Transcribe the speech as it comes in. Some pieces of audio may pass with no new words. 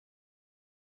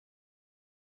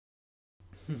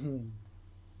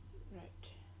Right.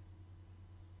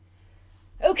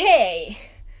 Okay,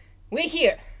 we're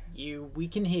here. We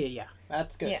can hear you.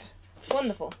 That's good. Yeah,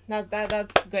 wonderful.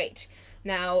 That's great.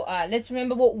 Now let's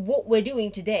remember what we're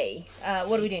doing today.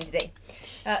 What are we doing today?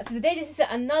 So today this is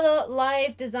another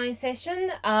live design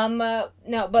session. Now,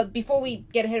 but before we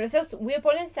get ahead of ourselves, we're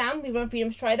Paul and Sam. We run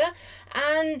Freedom Strider,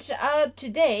 and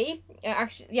today,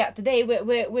 today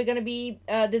we're gonna be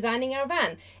designing our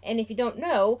van. And if you don't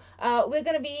know, we're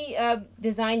gonna be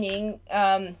designing.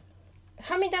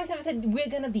 How many times have I said we're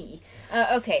gonna be?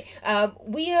 Okay.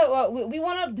 We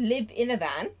want to live in a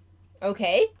van,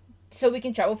 okay, so we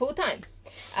can travel full time,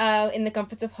 in the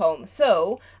comforts of home.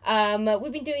 So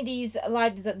we've been doing these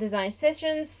live design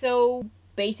sessions. So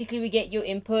basically, we get your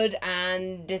input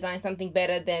and design something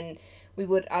better than we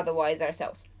would otherwise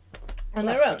ourselves on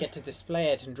Plus, our own. we get to display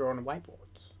it and draw on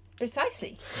whiteboards.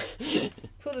 Precisely.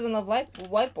 Who doesn't love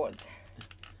whiteboards?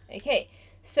 Okay.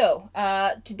 So,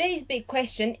 today's big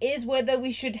question is whether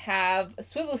we should have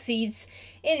swivel seats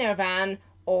in our van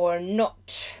or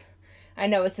not. I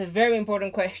know it's a very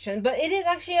important question, but it is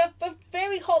actually a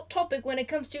very hot topic when it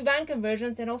comes to van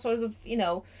conversions and all sorts of,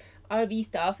 RV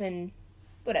stuff and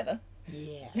whatever.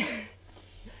 Yeah.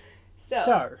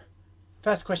 So,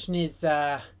 first question is,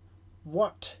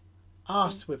 what are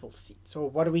swivel seats? Or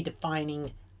what are we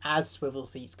defining as swivel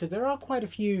seats? Because there are quite a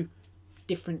few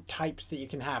different types that you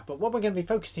can have, but what we're going to be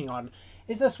focusing on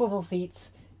is the swivel seats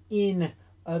in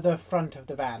the front of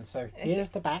the van. So here's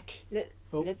the back.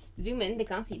 Let's zoom in. They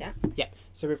can't see that. Yeah,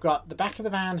 so we've got the back of the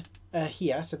van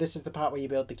here. So this is the part where you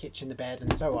build the kitchen, the bed,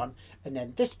 and so on. And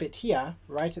then this bit here,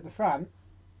 right at the front,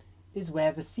 is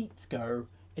where the seats go.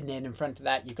 And then in front of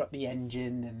that, you've got the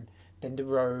engine, and then the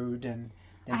road, and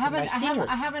then some nice scenery.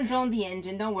 I haven't drawn the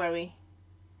engine. Don't worry.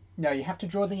 No, you have to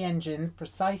draw the engine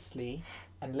precisely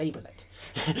and label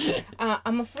it.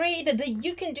 I'm afraid that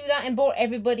you can do that and bore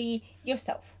everybody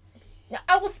yourself. No,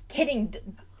 I was kidding.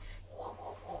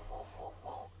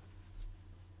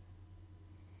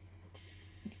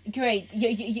 Great,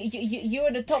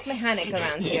 you're the top mechanic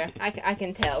around here. I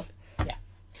can tell. Yeah.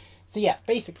 So yeah,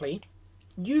 basically,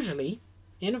 usually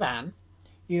in a van,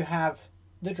 you have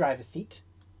the driver's seat,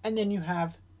 and then you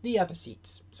have the other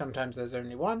seats. Sometimes there's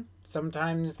only one,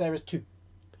 sometimes there is two.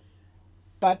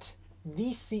 But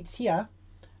these seats here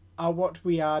are what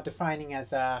we are defining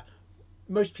as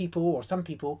most people, or some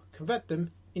people, convert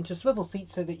them into swivel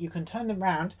seats so that you can turn them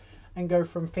round and go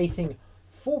from facing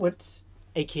forwards,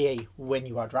 aka when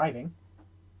you are driving,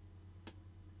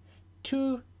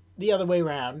 to the other way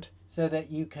round, so that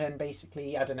you can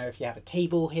basically, I don't know, if you have a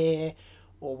table here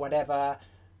or whatever,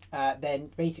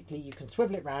 then basically you can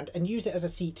swivel it round and use it as a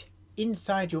seat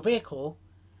inside your vehicle,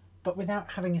 but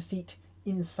without having a seat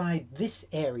inside this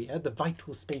area, the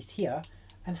vital space here,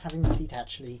 and having the seat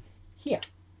actually here.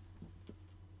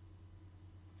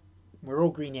 We're all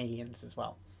green aliens as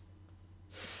well.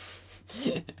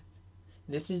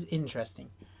 This is interesting.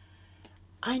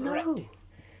 I know. Right.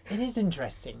 It is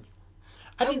interesting.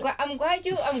 I'm glad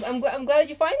you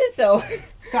find it so.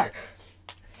 So,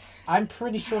 I'm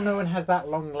pretty sure no one has that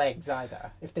long legs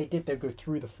either. If they did, they'd go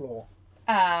through the floor.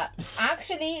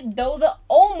 Actually, those are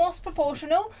almost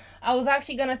proportional. I was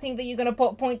actually gonna think that you're gonna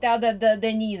point out that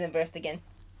their knees inversed again.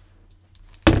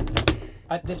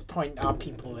 At this point, our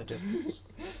people are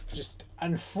just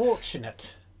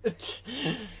unfortunate.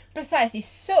 Precisely.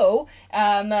 So,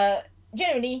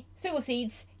 generally, swivel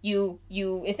seats, you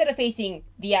instead of facing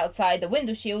the outside, the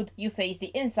window shield, you face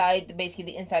the inside, basically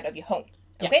the inside of your home.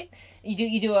 Okay, yeah.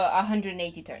 You do a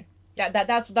 180 turn.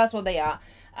 That's what they are.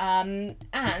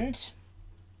 And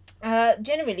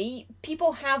generally,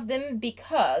 people have them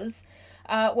because,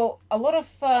 a lot of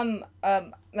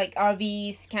like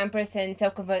RVs, campers, and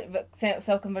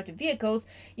self-converted vehicles,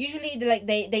 usually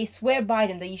they swear by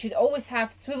them that you should always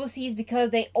have swivel seats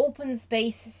because they open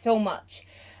space so much.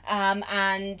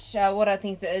 And what other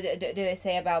things do they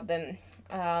say about them?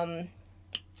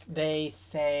 They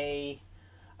say,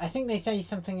 I think they say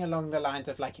something along the lines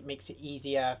of like it makes it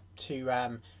easier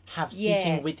to have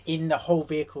seating within the whole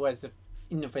vehicle as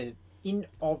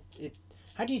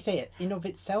how do you say it? In of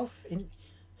itself?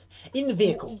 In the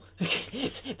vehicle.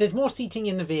 There's more seating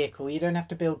in the vehicle. You don't have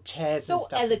to build chairs and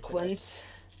stuff. So eloquent.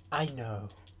 I know.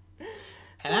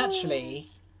 And actually,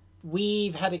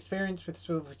 we've had experience with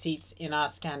swivel seats in our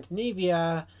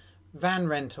Scandinavia van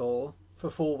rental for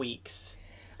 4 weeks.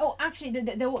 Oh, actually,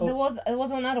 there was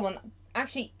another one.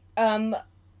 Actually,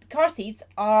 car seats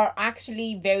are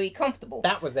actually very comfortable.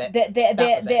 That was it.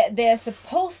 They're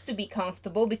supposed to be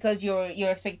comfortable because you're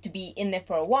expected to be in there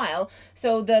for a while.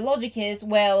 So the logic is,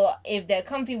 well, if they're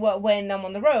comfy when I'm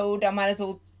on the road, I might as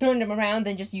well turn them around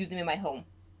and just use them in my home.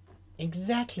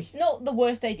 Exactly. It's not the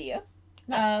worst idea.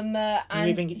 No.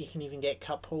 And You can even get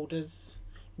cup holders.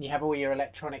 And you have all your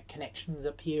electronic connections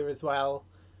up here as well.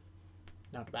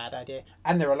 Not a bad idea.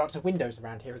 And there are lots of windows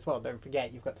around here as well. Don't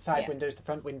forget, you've got the side windows, the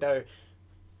front window.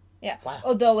 Yeah. Wow.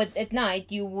 Although at night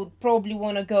you would probably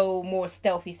want to go more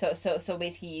stealthy. So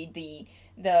basically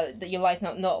your light's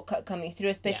not coming through,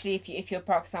 especially if you're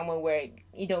parked somewhere where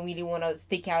you don't really want to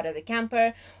stick out as a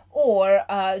camper, or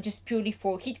just purely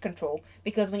for heat control,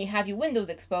 because when you have your windows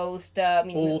exposed,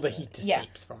 all the heat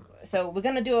escapes from them. So we're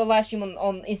gonna do a live stream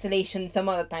on insulation some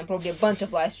other time, probably a bunch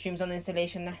of live streams on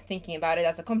insulation. Thinking about it,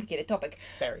 that's a complicated topic.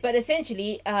 Very. But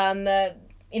essentially,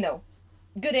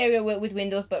 good area with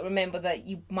windows, but remember that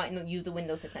you might not use the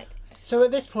windows at night. So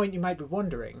at this point, you might be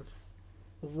wondering,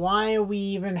 why are we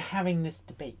even having this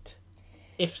debate?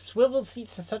 If swivel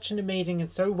seats are such an amazing and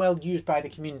so well used by the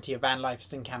community of van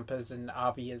lifers and campers and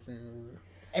RVers and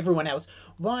everyone else,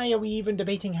 why are we even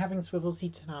debating having swivel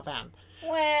seats in our van?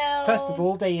 Well, first of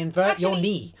all, they invert your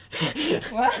knee.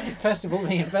 Well, First of all,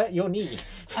 they invert your knee.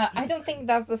 I don't think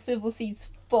that's the swivel seat's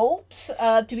fault,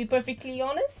 to be perfectly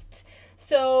honest.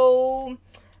 So,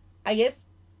 I guess,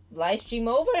 live stream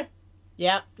over.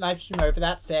 Yeah, live stream over.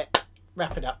 That's it.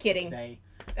 Wrap it up. Kidding. For today.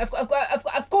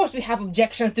 Of course we have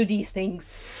objections to these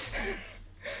things.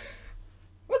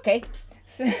 Okay.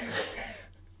 So,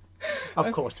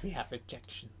 of course we have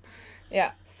objections.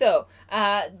 yeah. So,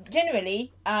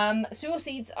 generally, swivel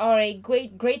seats are a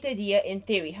great idea in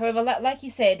theory. However, like you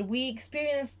said, we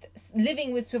experienced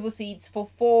living with swivel seats for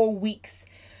 4 weeks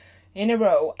in a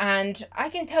row, and I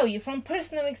can tell you from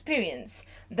personal experience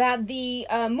that the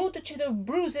multitude of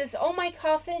bruises on my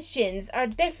calves and shins are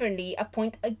definitely a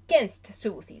point against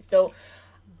swivel seats. Though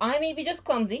I may be just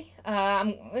clumsy,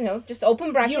 just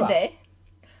open bracket there.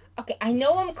 Okay, I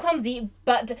know I'm clumsy,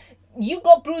 but you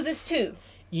got bruises too.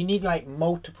 You need like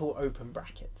multiple open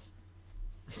brackets.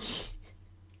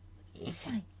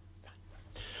 Fine.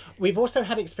 We've also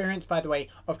had experience, by the way,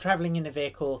 of travelling in a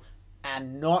vehicle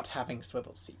and not having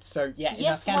swivel seats. So yeah,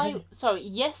 Yes,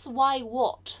 why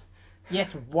what?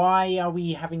 Yes, why are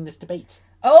we having this debate?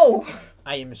 Oh,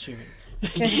 I am assuming.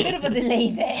 there's a bit of a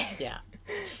delay there. Yeah.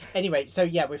 Anyway, so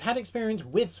yeah, we've had experience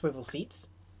with swivel seats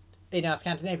in our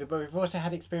Scandinavia, but we've also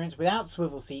had experience without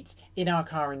swivel seats in our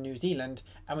car in New Zealand,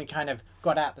 and we kind of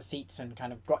got out the seats and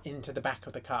kind of got into the back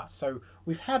of the car. So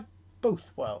we've had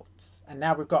both worlds, and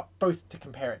now we've got both to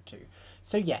compare it to.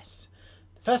 So yes,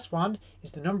 the first one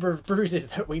is the number of bruises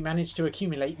that we managed to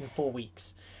accumulate in 4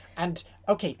 weeks. And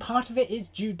okay, part of it is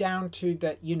due down to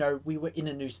that, we were in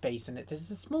a new space and it is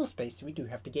a small space, so we do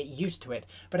have to get used to it.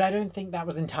 But I don't think that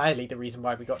was entirely the reason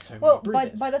why we got so many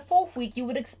bruises. By the 4th week, you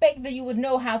would expect that you would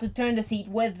know how to turn the seat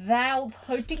without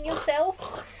hurting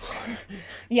yourself.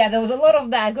 Yeah, there was a lot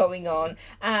of that going on.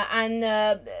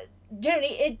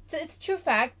 Generally, it's true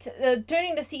fact,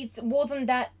 turning the seats wasn't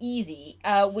that easy,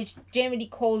 which generally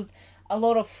caused a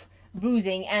lot of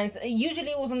bruising, and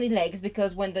usually it was on the legs,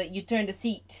 because when you turn the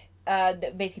seat,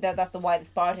 basically that's the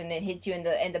widest part, and it hits you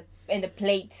in the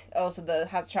plate also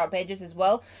has sharp edges as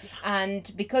well.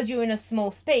 And because you're in a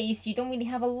small space, you don't really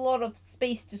have a lot of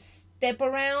space to step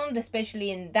around, especially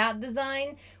in that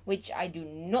design, which I do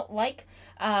not like.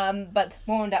 But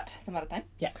more on that some other time.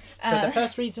 Yeah. So the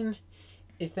first reason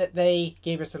is that they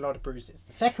gave us a lot of bruises.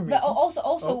 The second reason... But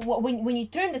also when you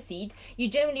turn the seat, you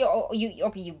generally,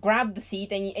 you grab the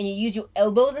seat and you use your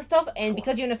elbows and stuff, and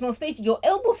because you're in a small space, your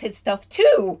elbows hit stuff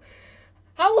too.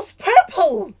 I was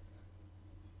purple!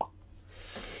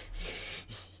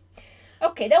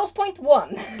 Okay, that was point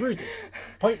 1. Bruises.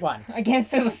 Point 1.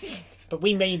 Against swivel seats. But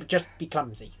we may just be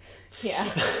clumsy. Yeah.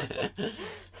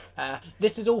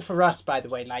 This is all for us, by the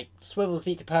way. Like, swivel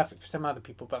seats are perfect for some other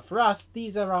people, but for us,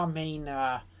 these are our main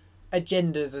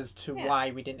agendas as to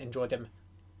why we didn't enjoy them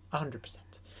 100%.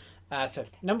 So,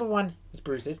 number 1 is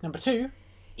bruises. Number 2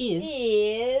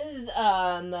 is...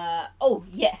 oh,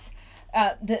 yes.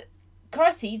 The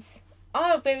car seats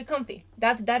are very comfy.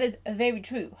 That is very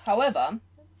true. However...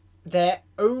 They're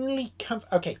only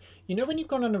okay, when you've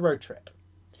gone on a road trip,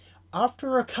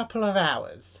 after a couple of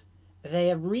hours,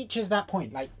 they reaches that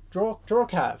point. Like, draw a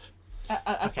curve.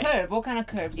 A curve? What kind of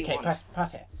curve do you want? Okay,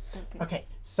 pass it. Okay,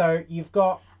 so you've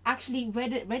got... Actually,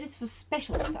 red is for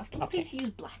special stuff. Can you please use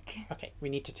black? Okay, we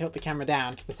need to tilt the camera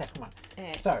down to the second one.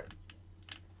 So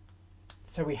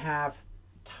we have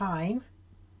time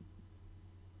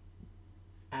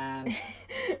and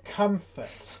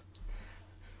comfort.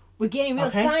 We're getting real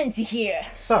sciencey here.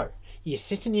 So, you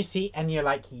sit in your seat and you're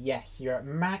like, yes, you're at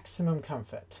maximum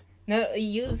comfort. No,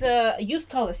 use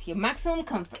colors here. Maximum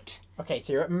comfort. Okay,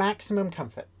 so you're at maximum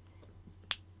comfort.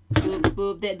 Boop,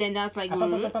 boop. Then that's like...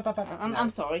 I'm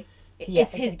sorry. So, yeah,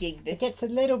 it's his gig. It This. gets a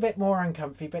little bit more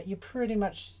uncomfy, but you pretty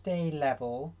much stay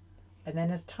level. And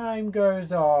then as time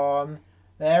goes on,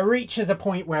 there reaches a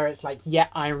point where it's like, yeah,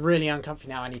 I'm really uncomfy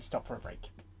now. I need to stop for a break.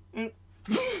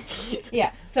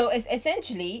 Yeah. So it's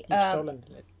essentially. You've stolen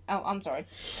the lid. Oh, I'm sorry.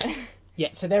 Yeah.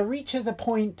 So there reaches a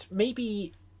point.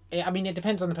 Maybe. I mean, it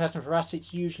depends on the person. For us,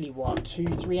 it's usually what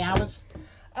 2-3 hours.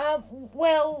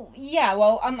 Well, yeah.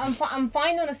 Well, I'm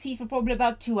fine on a seat for probably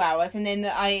about 2 hours, and then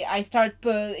I start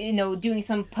doing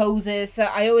some poses.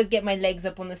 I always get my legs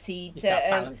up on the seat. You start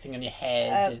balancing on your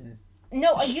head and.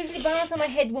 No, I usually balance on my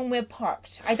head when we're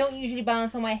parked. I don't usually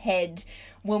balance on my head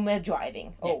when we're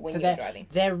driving. Yeah, When so you're driving.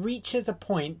 There reaches a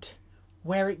point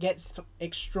where it gets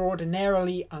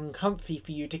extraordinarily uncomfy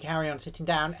for you to carry on sitting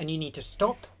down, and you need to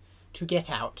stop to get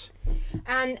out.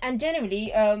 And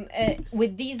generally,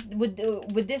 with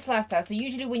this lifestyle, so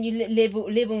usually when you live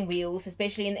on wheels,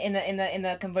 especially in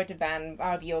a converted van,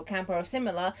 RV or camper or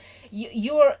similar,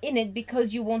 you're in it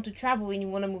because you want to travel and you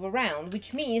want to move around,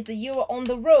 which means that you're on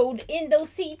the road in those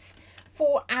seats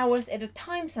for hours at a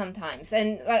time sometimes.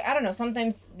 And like I don't know,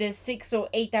 sometimes there's 6 or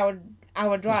 8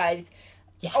 hour drives.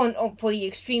 Yeah. On for the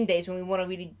extreme days when we want to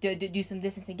really do some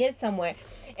distance and get somewhere,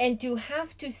 and to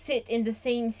have to sit in the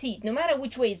same seat no matter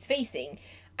which way it's facing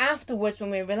afterwards when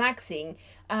we're relaxing,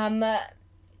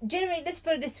 generally, let's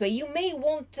put it this way, you may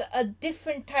want a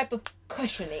different type of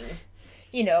cushioning.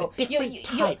 You know,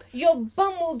 your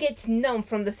bum will get numb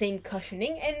from the same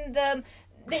cushioning, and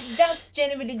that's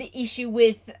generally the issue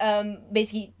with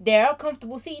basically there are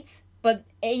comfortable seats, but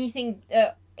anything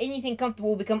comfortable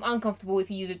will become uncomfortable if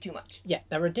you use it too much. Yeah,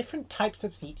 there are different types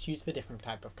of seats used for different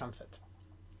type of comfort.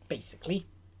 Basically,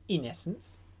 in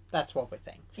essence, that's what we're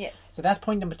saying. Yes. So that's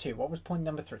point number 2. What was point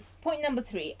number 3? Point number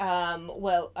 3.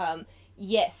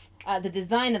 Yes, the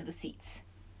design of the seats.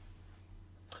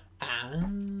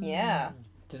 Yeah.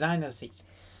 Design of the seats.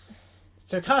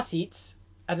 So car seats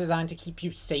are designed to keep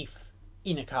you safe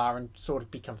in a car and sort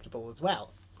of be comfortable as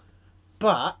well.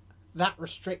 But that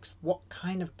restricts what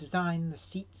kind of design the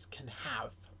seats can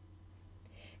have.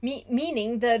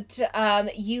 Meaning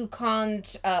that you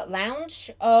can't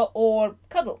lounge or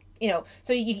cuddle. You know,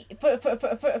 so you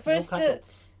first.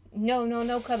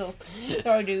 No cuddles.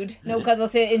 Sorry, dude. No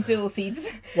cuddles in swivel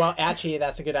seats. Well, actually,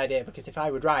 that's a good idea because if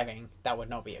I were driving, that would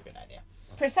not be a good idea.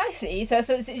 Precisely. So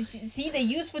see, they're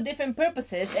used for different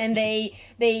purposes, and they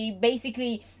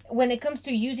basically, when it comes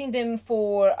to using them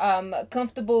for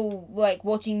comfortable, like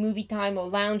watching movie time or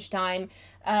lounge time,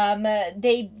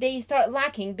 they start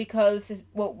lacking because,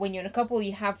 well, when you're in a couple,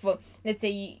 you have, let's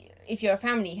say, if you're a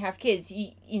family, you have kids,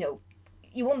 you know,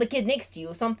 you want the kid next to you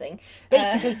or something.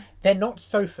 Basically, they're not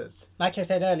sofas. Like I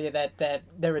said earlier,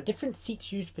 there are different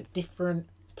seats used for different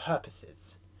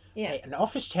purposes. Yeah. Okay, an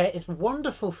office chair is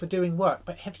wonderful for doing work,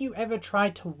 but have you ever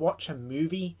tried to watch a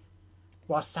movie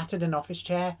while sat in an office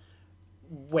chair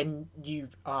when you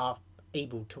are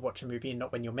able to watch a movie and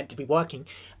not when you're meant to be working?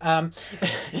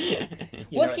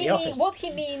 What he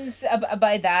means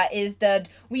by that is that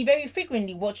we very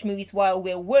frequently watch movies while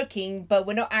we're working, but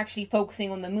we're not actually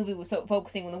focusing on the movie, we're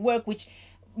focusing on the work, which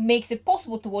makes it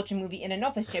possible to watch a movie in an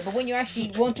office chair. But when you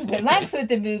actually want to relax with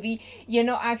the movie, you're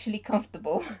not actually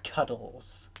comfortable.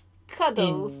 Cuddles.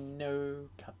 No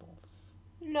cuddles.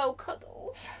 No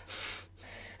cuddles.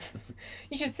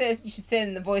 You should say it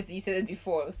in the voice that you said it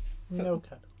before. So, no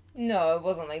cuddles. No, it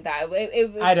wasn't like that.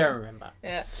 I don't remember.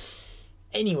 Yeah.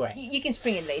 Anyway. You can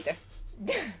spring it later.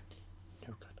 No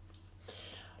cuddles.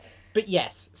 But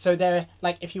yes, so there,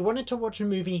 like, if you wanted to watch a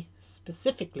movie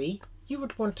specifically, you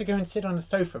would want to go and sit on a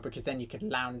sofa because then you could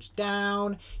lounge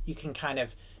down, you can kind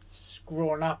of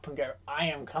scrawl up and go, I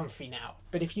am comfy now.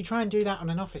 But if you try and do that on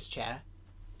an office chair,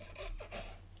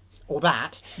 or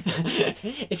that,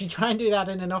 if you try and do that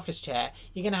in an office chair,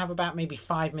 you're going to have about maybe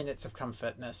 5 minutes of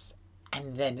comfortness,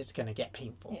 and then it's going to get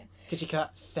painful. Because you can't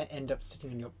end up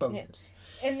sitting on your bones.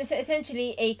 Yeah. And it's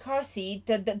essentially a car seat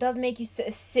that does make you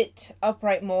sit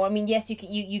upright more. I mean, yes,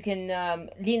 you can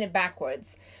lean it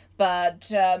backwards, but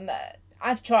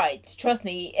I've tried. Trust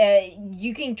me,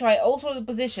 you can try all sorts of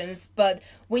positions, but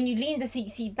when you lean the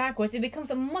seat backwards, it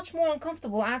becomes much more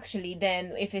uncomfortable actually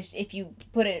than if you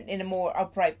put it in a more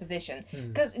upright position.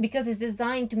 Because it's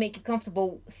designed to make you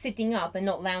comfortable sitting up and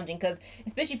not lounging. Because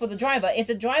especially for the driver, if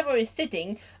the driver is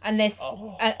sitting, unless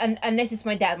it's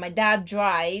my dad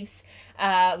drives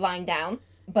lying down,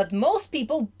 but most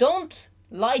people don't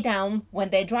lie down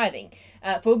when they're driving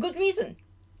for a good reason.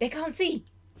 They can't see.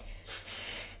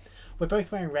 We're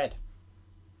both wearing red.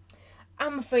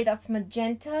 I'm afraid that's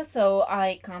magenta, so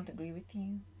I can't agree with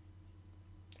you.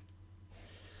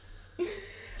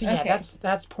 So yeah, Okay.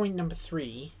 that's point number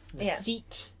 3. The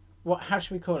seat. How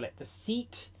should we call it? The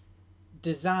seat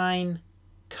design,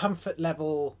 comfort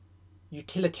level,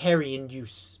 utilitarian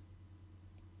use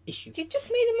issue. You just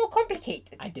made it more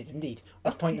complicated. I did indeed.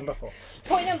 What's point number 4?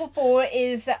 Point number 4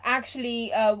 is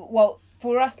actually, well,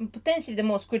 for us, potentially the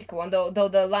most critical one, though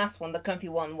the last one, the comfy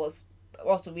one, was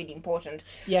also really important.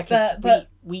 Yeah, because but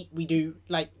we do,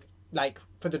 like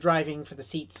for the driving, for the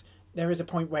seats, there is a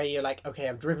point where you're like, okay,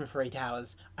 I've driven for 8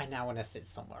 hours, I now want to sit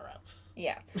somewhere else.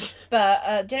 Yeah,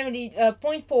 but generally,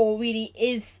 point 4 really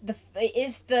is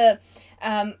the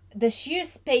sheer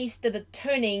space that the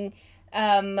turning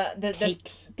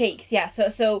takes. Yeah,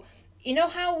 so you know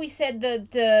how we said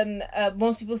that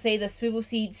most people say the swivel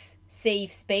seats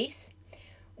save space.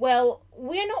 Well,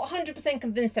 we're not 100%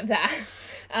 convinced of that.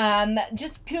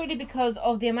 Just purely because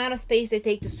of the amount of space they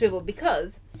take to swivel.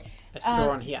 Because let's draw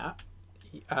on here.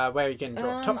 Where are you going to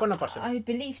draw? Top one or bottom? I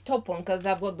believe top one, because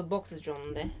I've got the boxes drawn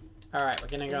on there. All right, we're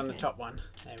going to go on the top one.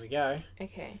 There we go.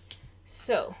 Okay.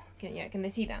 So, can they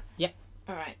see that? Yep.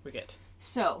 All right. We're good.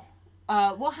 So,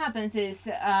 what happens is,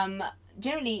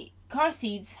 generally, car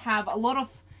seats have a lot of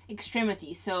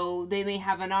extremities. So, they may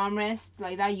have an armrest,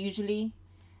 like that usually.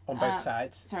 On both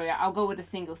sides. Sorry, I'll go with a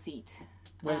single seat.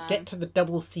 We'll get to the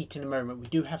double seat in a moment. We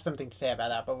do have something to say about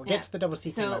that, but we'll get to the double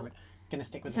seat in a moment. Gonna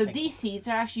stick with the single. These seats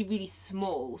are actually really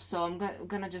small, so I'm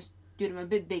gonna just do them a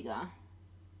bit bigger.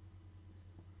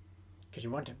 Because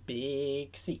you want a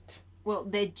big seat. Well,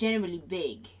 they're generally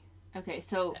big. Okay,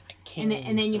 so and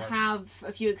then you have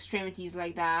a few extremities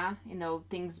like that, you know,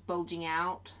 things bulging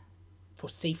out. For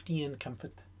safety and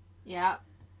comfort. Yeah.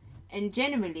 And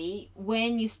generally,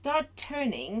 when you start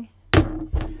turning,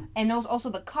 and also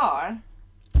the car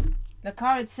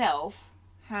itself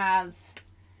has,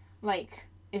 like,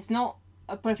 it's not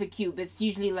a perfect cube. It's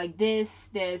usually like this.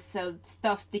 There's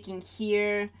stuff sticking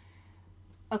here.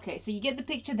 Okay, so you get the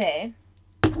picture there.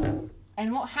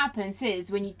 And what happens is,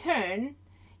 when you turn,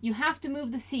 you have to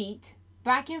move the seat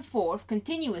back and forth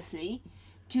continuously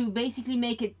to basically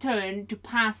make it turn to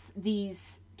pass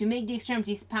these, to make the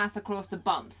extremities pass across the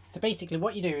bumps. So basically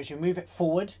what you do is you move it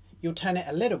forward, you'll turn it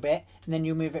a little bit, and then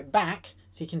you'll move it back,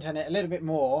 so you can turn it a little bit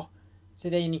more, so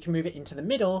then you can move it into the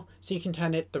middle, so you can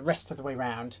turn it the rest of the way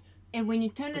around. And when you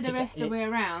turn it the rest of the way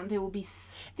around, there will be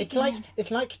it's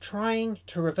like trying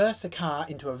to reverse a car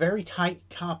into a very tight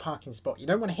car parking spot. You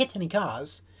don't want to hit any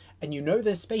cars, and you know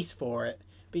there's space for it,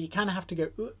 but you kind of have to go.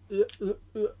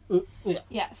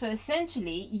 Yeah. So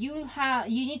essentially, you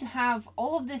need to have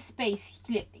all of this space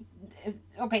clear.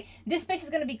 Okay, this space is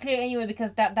going to be clear anyway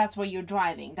because that's where you're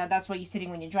driving. That's where you're sitting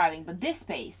when you're driving. But this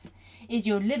space is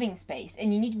your living space,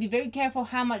 and you need to be very careful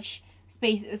how much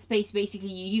space basically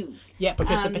you use. Yeah,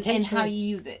 because the potential and how you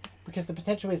use it. Because the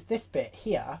potential is this bit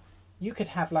here. You could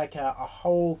have like a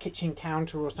whole kitchen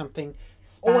counter or something,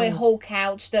 or a whole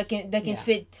couch that can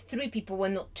fit 3 people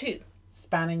when not 2.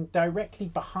 Spanning directly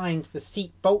behind the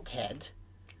seat bulkhead,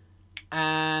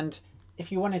 and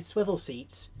if you wanted swivel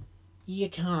seats, you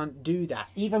can't do that.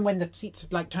 Even when the seats are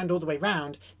like turned all the way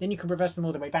round, then you can reverse them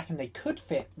all the way back, and they could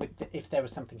fit if there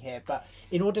was something here. But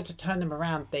in order to turn them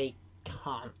around, they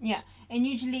can't. Yeah, and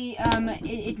usually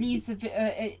it leaves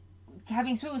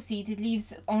having swivel seats. It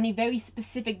leaves only very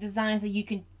specific designs that you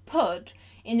can put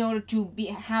in order to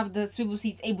have the swivel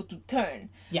seats able to turn.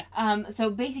 Yeah.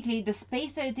 So basically, the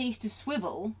space that it takes to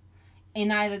swivel in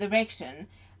either direction,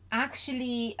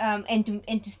 actually,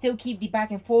 and to still keep the back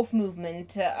and forth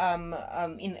movement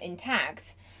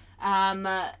intact,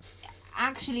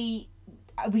 actually,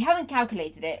 we haven't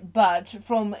calculated it, but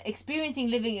from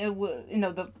experiencing living,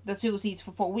 the swivel seats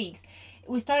for 4 weeks,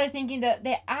 we started thinking that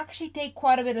they actually take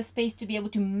quite a bit of space to be able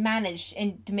to manage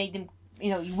and to make them,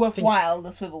 worthwhile,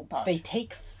 the swivel part. They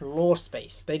take floor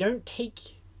space. They don't take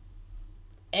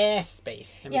air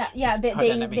space.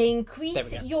 They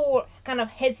increase your kind of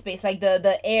head space, like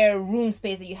the air room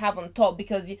space that you have on top,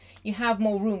 because you have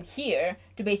more room here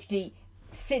to basically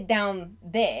sit down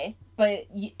there, but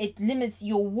it limits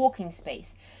your walking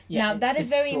space. Now that is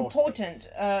very important.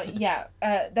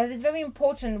 That is very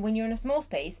important when you're in a small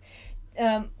space.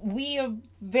 We are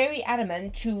very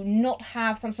adamant to not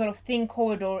have some sort of thin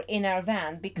corridor in our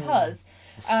van because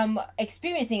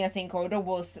experiencing a thin corridor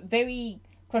was very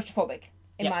claustrophobic,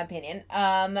 in my opinion.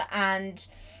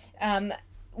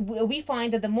 We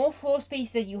find that the more floor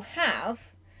space that you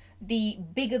have, the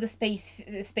bigger the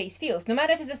space feels. No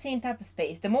matter if it's the same type of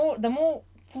space, the more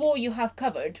floor you have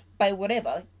covered by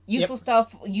whatever useful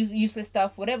stuff, useless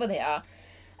stuff, whatever they are,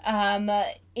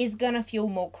 is gonna feel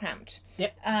more cramped.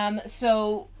 Yep.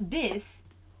 So this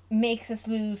makes us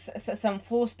lose some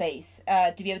floor space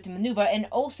to be able to maneuver, and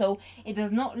also it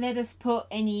does not let us put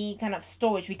any kind of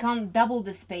storage. We can't double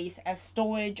the space as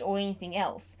storage or anything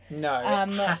else. No,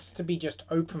 it has to be just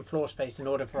open floor space in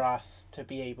order for us to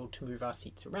be able to move our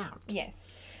seats around. Yes,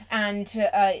 and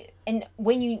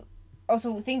when you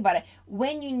also think about it,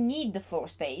 when you need the floor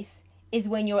space is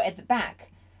when you're at the back.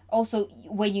 Also,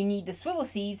 when you need the swivel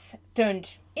seats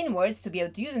turned inwards to be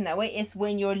able to use them that way, it's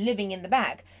when you're living in the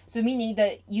back. So meaning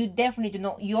that you definitely do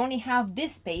not, you only have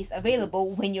this space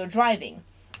available when you're driving.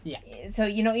 Yeah. So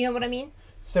you know what I mean?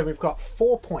 So we've got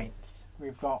 4 points.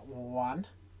 We've got 1.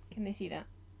 Can they see that?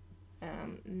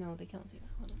 No, they can't see that.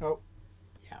 Hold on. Oh,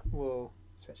 yeah, we'll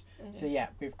switch. Okay. So yeah,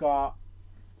 we've got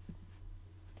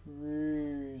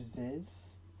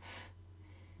bruises.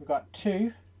 We've got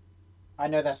 2. I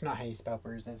know that's not how you spell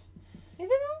bruises. Is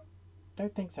it not?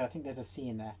 Don't think so. I think there's a C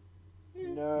in there.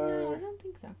 No, I don't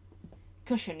think so.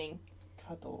 Cushioning.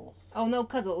 Cuddles. Oh no,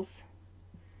 cuddles.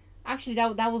 Actually,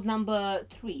 that was number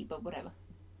 3, but whatever.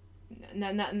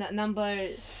 Number.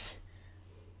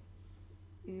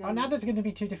 Oh, now there's going to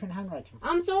be 2 different handwritings.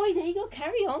 I'm sorry. There you go.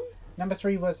 Carry on. Number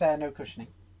 3 was no cushioning.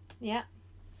 Yeah.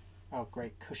 Oh,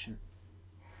 great. Cushion.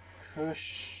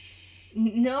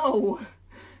 No,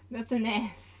 that's an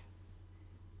S.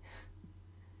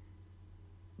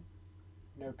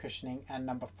 No cushioning. And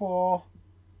number 4.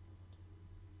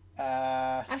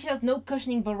 Actually, that's no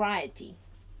cushioning variety.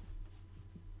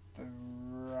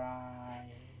 Variety.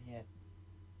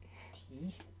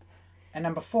 And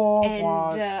number 4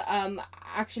 was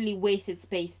actually wasted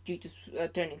space due to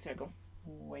turning circle.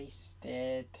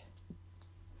 wasted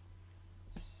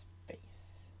space.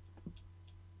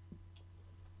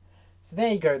 So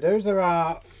there you go. Those are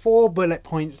our 4 bullet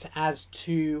points as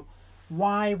to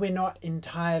why we're not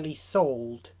entirely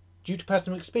sold, due to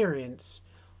personal experience,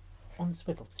 on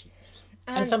swivel seats.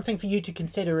 And something for you to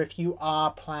consider if you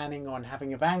are planning on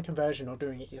having a van conversion or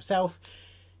doing it yourself.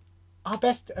 Our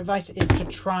best advice is to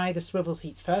try the swivel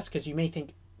seats first, because you may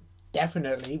think,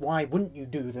 definitely, why wouldn't you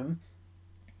do them?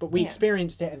 But we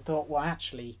experienced it and thought, well,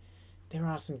 actually, there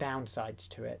are some downsides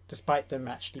to it, despite them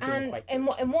actually being quite good.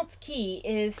 And what's key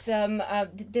is, did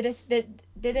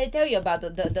I tell you about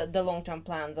the long-term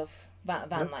plans of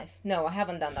van life? No, I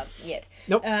haven't done that yet.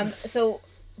 Nope. So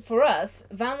for us,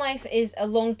 van life is a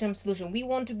long-term solution. We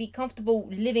want to be comfortable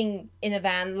living in a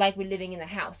van like we're living in a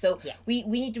house. So we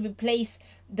need to replace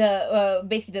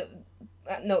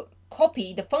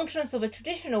copy the functions of a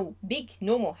traditional big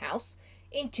normal house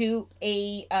into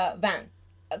a van.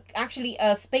 Actually,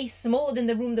 a space smaller than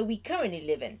the room that we currently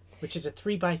live in. Which is a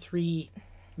 3x3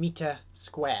 meter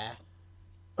square,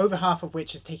 over half of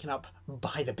which is taken up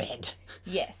by the bed.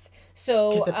 Yes.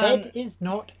 So because the bed is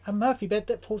not a Murphy bed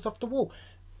that falls off the wall.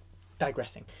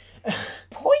 Digressing.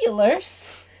 Spoilers.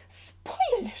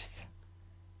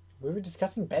 We were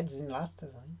discussing beds in last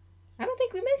design. I don't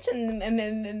think we mentioned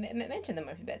the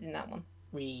Murphy bed in that one.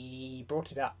 We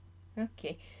brought it up.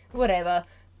 Okay, whatever.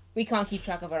 We can't keep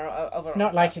track of our It's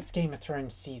not like it's Game of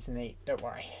Thrones season 8. Don't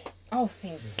worry. Oh,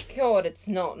 thank God, it's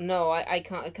not. No, I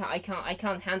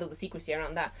can't handle the secrecy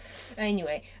around that.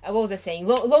 Anyway, what was I saying?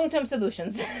 Long-term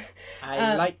solutions.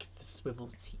 I like the swivel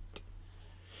seat.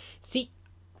 See,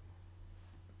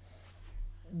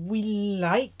 we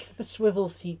like the swivel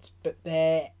seats, but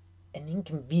they're an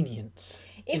inconvenience.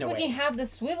 If we can have the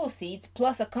swivel seats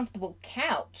plus a comfortable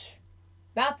couch,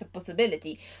 that's a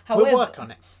possibility. However, we'll work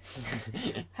on it.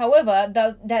 However,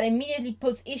 that immediately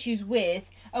puts issues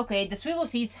with, okay, the swivel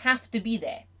seats have to be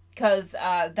there, because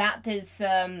that is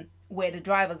where the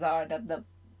drivers are, the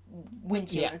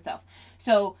windshield and stuff.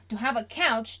 So to have a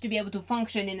couch to be able to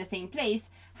function in the same place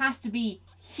has to be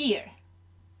here.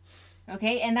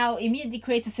 Okay, and now immediately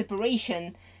creates a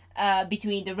separation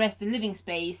between the rest of the living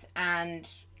space and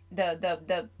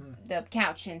the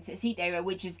couch and seat area,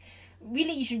 which is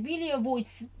really, you should really avoid,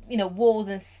 walls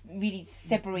and really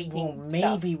separating. Well,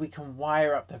 maybe we can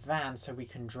wire up the van so we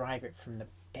can drive it from the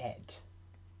bed.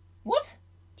 What?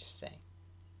 Just saying.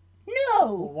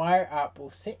 No. We'll wire it up.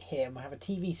 We'll sit here and we'll have a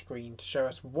TV screen to show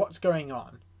us what's going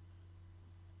on,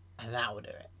 and that will do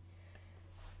it.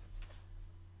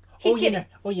 He's Or kidding.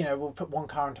 we'll put one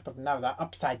car on top of another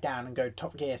upside down and go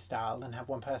Top Gear style and have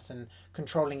one person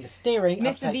controlling the steering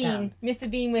upside down. Mr.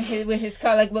 Bean with his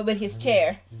car, like with his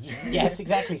chair. Yes,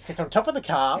 exactly. Sit on top of the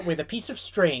car with a piece of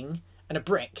string and a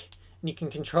brick, and you can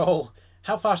control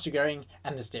how fast you're going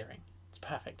and the steering. It's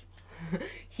perfect.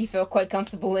 He felt quite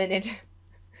comfortable in it.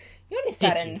 You only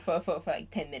sat in for like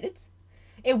 10 minutes.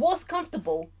 It was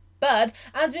comfortable, but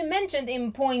as we mentioned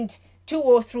in point 2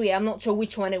 or 3, I'm not sure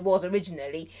which one it was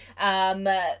originally,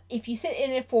 if you sit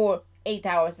in it for 8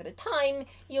 hours at a time,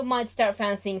 you might start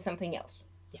fancying something else.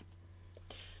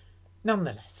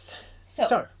 Nonetheless.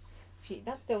 So gee,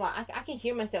 that's still I can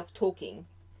hear myself talking.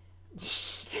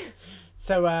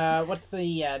 So, what's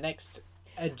the next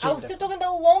agenda? I was still talking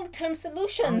about long-term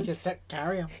solutions. Just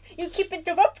carry on. You keep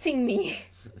interrupting me.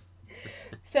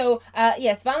 So,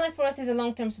 yes, van life for us is a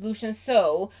long-term solution.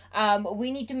 So,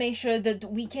 we need to make sure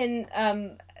that we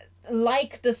can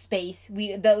like the space.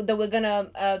 That we're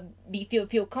gonna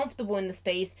feel comfortable in the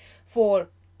space for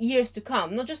years to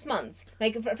come, not just months.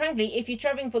 Like, frankly, if you're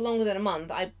traveling for longer than a month,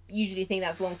 I usually think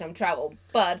that's long-term travel.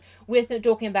 But we're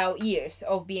talking about years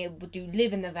of being able to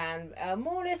live in the van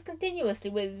more or less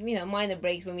continuously with, minor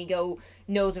breaks when we go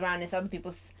nose around in other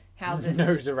people's houses.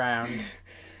 Nose around.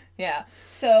 Yeah.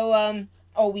 So,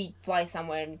 or we fly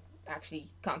somewhere and actually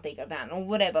can't take a van or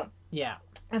whatever. Yeah.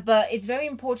 But it's very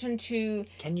important to...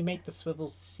 Can you make the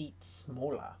swivel seat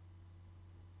smaller?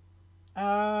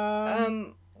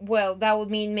 Well, that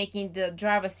would mean making the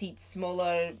driver's seat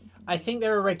smaller. I think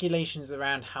there are regulations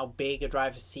around how big a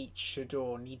driver's seat should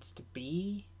or needs to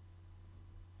be.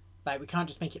 Like, we can't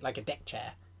just make it like a deck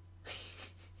chair.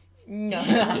 No.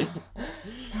 That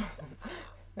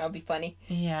would be funny.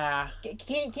 Yeah.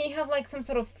 Can you have like some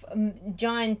sort of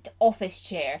giant office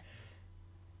chair?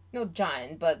 Not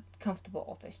giant, but comfortable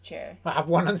office chair. I have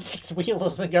one on 6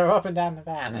 wheels that go up and down the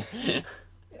van.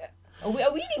 A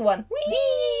wheelie one.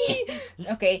 Whee!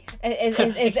 Okay.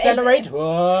 Accelerate.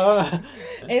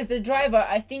 As the driver,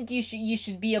 I think you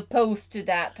should be opposed to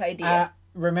that idea.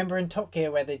 Remember in Top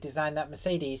Gear where they designed that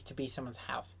Mercedes to be someone's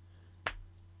house?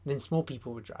 Then small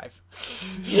people would drive.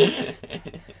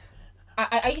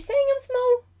 Are you saying I'm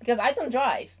small? Because I don't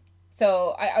drive.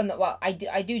 So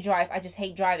I do drive. I just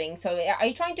hate driving. So are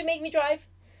you trying to make me drive?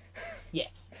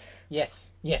 Yes,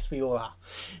 we all are.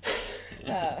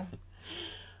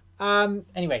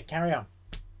 Anyway, carry on.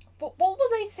 What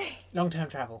was I saying? Long-term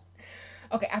travel.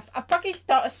 Okay, I've practically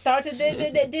started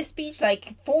this speech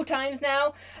like 4 times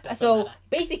now. So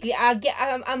basically,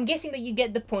 I'm guessing that you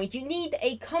get the point. You need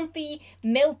a comfy,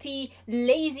 melty,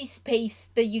 lazy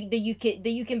space that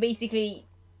you can basically,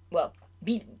 well,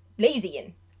 be lazy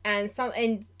in. And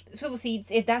swivel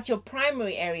seats, if that's your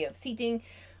primary area of seating,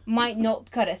 might not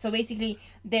cut it. So basically,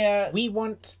 we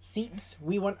want seats,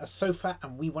 we want a sofa,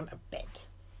 and we want a bed.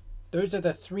 Those are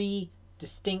the 3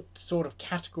 distinct sort of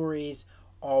categories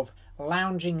of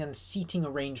lounging and seating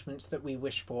arrangements that we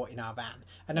wish for in our van.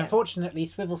 And unfortunately,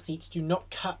 swivel seats do not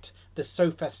cut the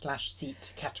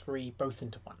sofa/seat category both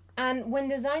into one. And when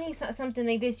designing something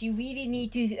like this, you really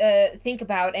need to think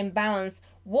about and balance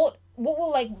what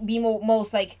will like be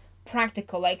most like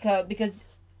practical, like because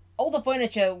all the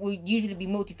furniture will usually be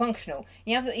multifunctional.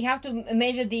 You have to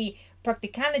measure the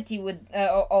practicality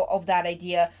of that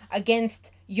idea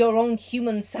against your own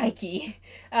human psyche.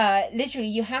 Literally,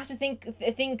 you have to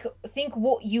think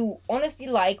what you honestly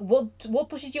like, what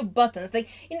pushes your buttons. Like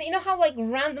you know how like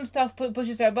random stuff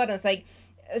pushes our buttons. Like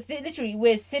literally,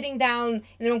 we're sitting down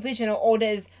in the wrong position, or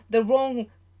there's the wrong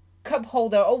cup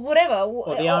holder, or whatever.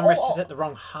 Or the armrest is at the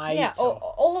wrong height. Yeah,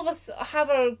 all of us have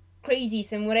our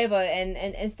crazies and whatever,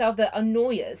 and stuff that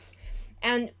annoy us.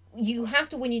 And you have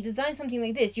to, when you design something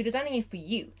like this, you're designing it for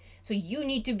you. So you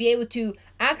need to be able to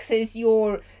access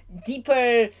your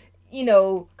deeper,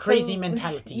 crazy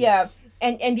mentalities. Yeah,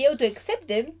 and be able to accept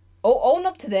them, or own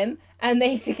up to them, and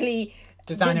basically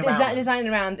design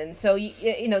around them. So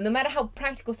you know, no matter how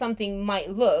practical something might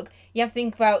look, you have to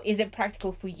think about, is it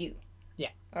practical for you? Yeah.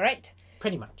 All right.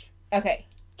 Pretty much. Okay.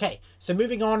 So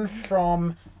moving on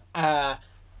from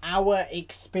our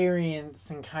experience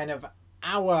and kind of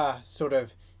our sort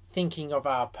of thinking of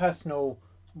our personal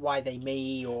why they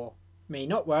may or may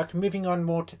not work, moving on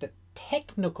more to the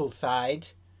technical side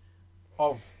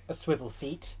of a swivel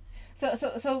seat.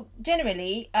 So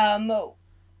generally,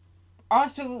 are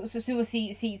swivel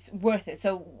seats worth it?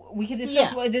 So we can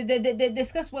discuss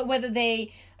discuss whether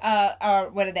they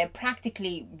whether they're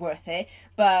practically worth it,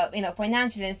 but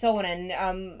financially and so on,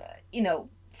 and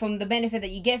from the benefit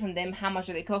that you get from them, how much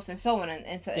do they cost, and so on,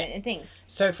 and things.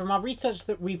 So from our research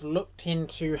that we've looked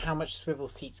into how much swivel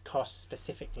seats cost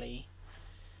specifically,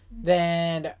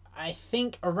 then I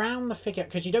think around the figure,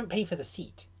 because you don't pay for the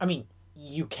seat. I mean,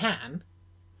 you can,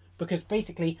 because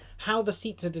basically how the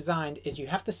seats are designed is you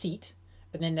have the seat,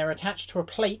 and then they're attached to a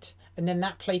plate, and then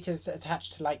that plate is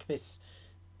attached to like this,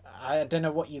 I don't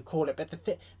know what you call it, but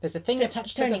there's a thing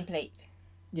attached to the turning plate.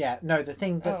 Yeah, no, the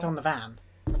thing that's on the van.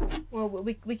 Well,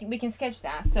 we can sketch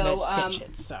that. So let's sketch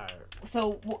it.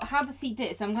 So how the seat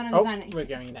is? So I'm gonna design it. We're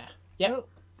going there. Yep.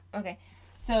 Oh, okay.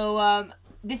 So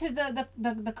this is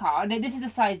the car. This is the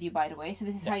side view, by the way. So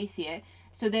this is how you see it.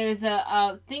 So there is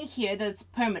a thing here that's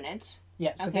permanent.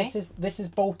 Yeah, so Okay. this is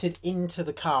bolted into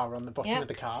the car on the bottom Yep. of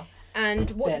the car. And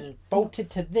what? Then bolted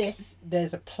to this,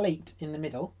 there's a plate in the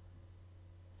middle.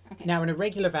 Okay. Now in a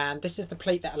regular van, this is the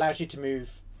plate that allows you to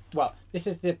move. Well, this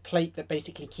is the plate that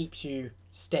basically keeps you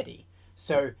steady.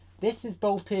 So this is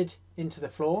bolted into the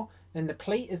floor, then the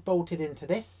plate is bolted into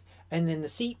this, and then the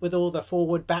seat with all the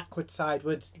forward, backwards,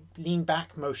 sideways, lean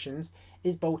back motions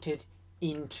is bolted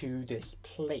into this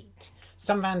plate.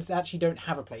 Some vans actually don't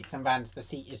have a plate. Some vans, the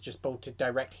seat is just bolted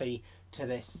directly to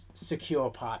this secure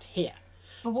part here.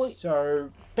 But what?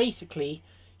 So basically,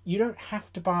 you don't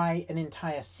have to buy an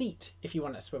entire seat if you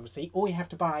want a swivel seat. All you have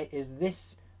to buy is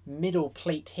this middle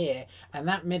plate here, and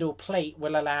that middle plate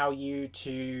will allow you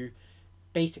to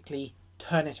basically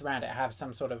turn it around. It has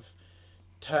some sort of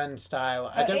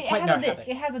turnstile. I don't quite know how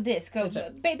It has a disc.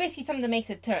 Basically something that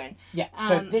makes it turn. Yeah,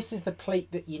 so this is the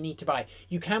plate that you need to buy.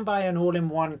 You can buy an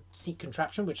all-in-one seat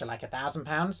contraption, which are like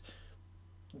 £1,000,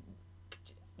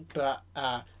 but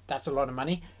that's a lot of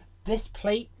money. This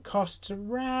plate costs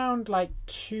around like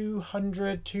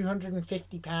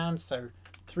 £250, so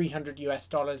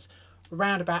 $300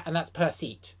 around about, and that's per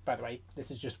seat, by the way.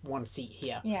 This is just one seat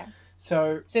here. Yeah.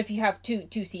 So if you have two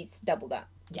seats, double that.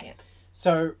 Yeah.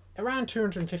 So around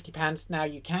 £250. Now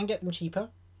you can get them cheaper,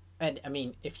 and I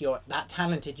mean, if you're that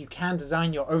talented, you can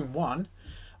design your own one.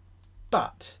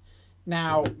 But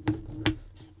now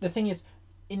the thing is,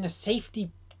 in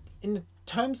the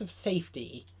terms of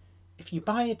safety, if you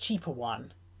buy a cheaper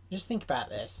one, just think about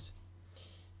this.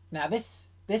 Now this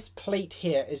plate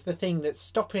here is the thing that's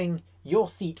stopping your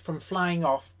seat from flying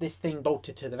off this thing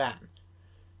bolted to the van.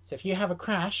 So if you have a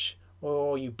crash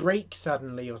or you brake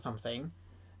suddenly or something,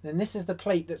 then this is the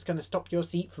plate that's going to stop your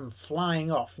seat from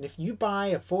flying off. And if you buy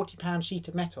a £40 sheet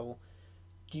of metal,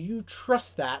 do you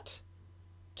trust that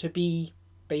to be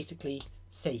basically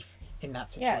safe in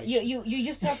that situation? Yeah, you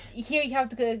just have here. You have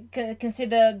to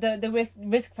consider the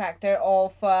risk factor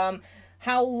of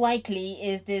how likely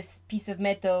is this piece of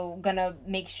metal gonna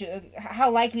make sure. How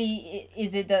likely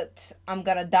is it that I'm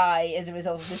gonna die as a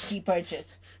result of this cheap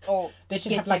purchase? Or they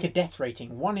should have like a death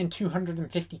rating, 1 in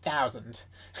 250,000.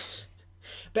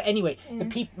 But anyway,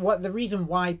 the reason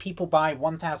why people buy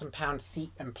 £1,000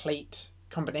 seat and plate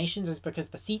combinations is because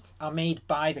the seats are made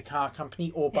by the car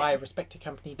company or by a respected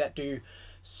company that do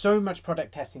so much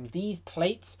product testing. These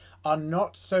plates are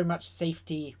not so much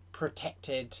safety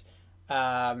protected.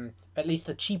 At least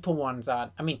the cheaper ones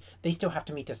aren't. I mean, they still have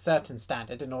to meet a certain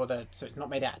standard in order, so it's not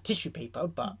made out of tissue paper.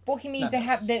 But what he means,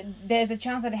 there's a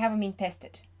chance that they haven't been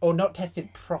tested, or not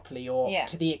tested properly, or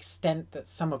to the extent that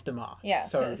some of them are. Yeah.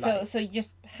 So you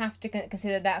just have to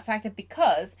consider that factor,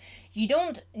 because you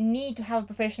don't need to have a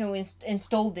professional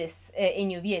install this in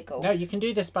your vehicle. No, you can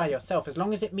do this by yourself as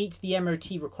long as it meets the MOT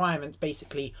requirements.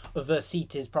 Basically, the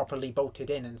seat is properly bolted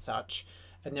in and such.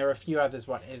 And there are a few others.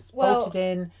 What is bolted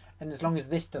in. And as long as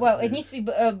this doesn't move. It needs to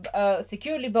be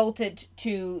securely bolted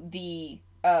to the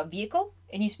vehicle.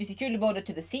 It needs to be securely bolted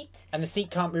to the seat. And the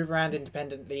seat can't move around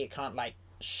independently. It can't like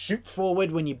shoot forward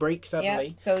when you brake suddenly.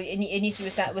 Yeah. So it needs to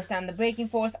withstand the braking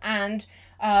force. And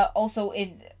also,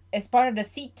 as part of the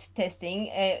seat testing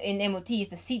in MOTs,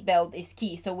 the seat belt is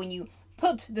key. So when you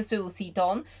put the swivel seat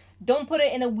on, don't put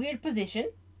it in a weird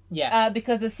position. Yeah.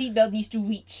 Because the seat belt needs to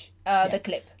reach the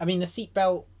clip. I mean, the seat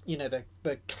belt, you know, the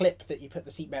clip that you put the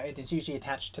seatbelt in is usually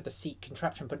attached to the seat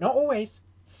contraption, but not always.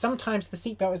 Sometimes the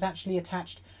seatbelt is actually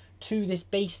attached to this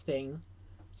base thing,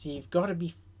 so you've got to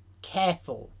be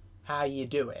careful how you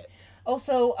do it.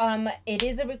 Also, it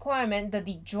is a requirement that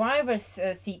the driver's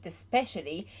seat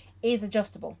especially is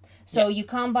adjustable. So you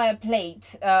can't buy a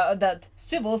plate that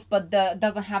swivels but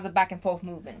doesn't have the back and forth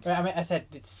movement. Well, I mean, I said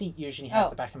the seat usually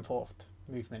has the back and forth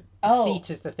movement. The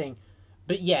seat is the thing.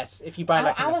 But yes, if you buy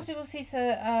like our swivel seats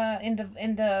in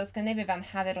the Scandinavia van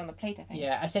had it on the plate, I think.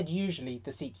 Yeah, I said usually,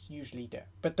 the seats usually do.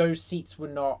 But those seats were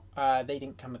not, they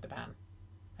didn't come with the van,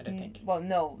 I don't think. Well,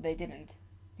 no, they didn't.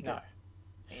 No.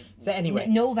 So anyway.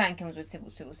 No van comes with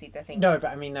swivel seats, I think. No,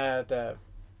 but I mean, the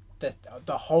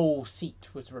whole seat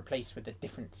was replaced with a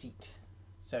different seat.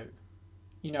 So,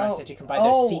 you know, I said you can buy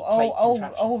those seat plate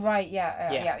contraptions. Oh, right,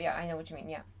 yeah, I know what you mean,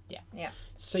 yeah.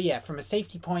 So yeah, from a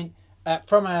safety point,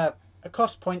 from a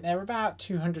cost point, they're about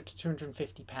 £200 to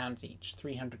 £250 each,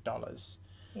 $300.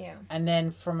 Yeah. And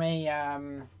then from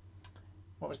a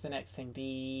what was the next thing?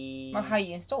 How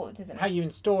you install it, isn't it? How you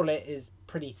install it is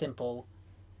pretty simple.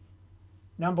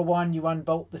 Number one, you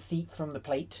unbolt the seat from the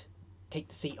plate, take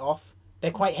the seat off.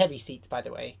 They're quite heavy seats, by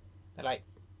the way. They're like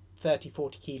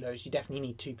 30-40 kilos. You definitely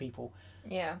need 2 people.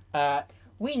 Yeah.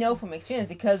 We know from experience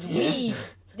because we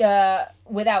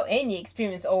without any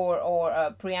experience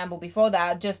or preamble before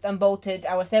that, just unbolted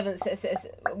our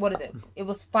what is it? It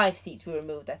was 5 seats we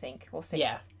removed, I think, or 6.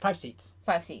 Yeah, 5 seats.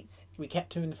 5 seats. We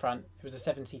kept 2 in the front. It was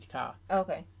a 7-seater car.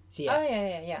 Okay. So yeah. Oh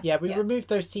yeah. Yeah, we removed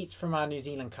those seats from our New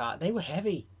Zealand car. They were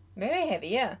heavy. Very heavy,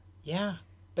 yeah. Yeah,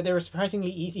 but they were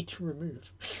surprisingly easy to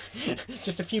remove.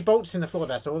 Just a few bolts in the floor.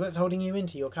 That's all that's holding you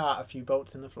into your car. A few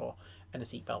bolts in the floor and a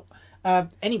seat belt.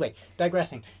 Anyway,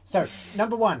 digressing. So,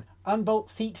 number 1, unbolt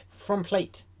seat from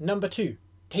plate. Number 2,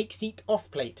 take seat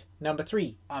off plate. Number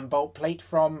 3, unbolt plate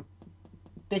from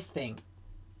this thing.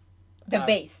 The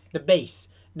base. The base.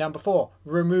 Number 4,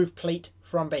 remove plate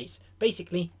from base.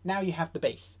 Basically, now you have the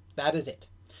base. That is it.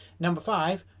 Number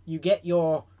 5, you get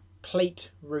your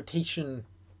plate rotation,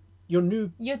 your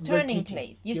turning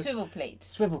plate, your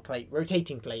swivel plate,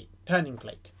 rotating plate, turning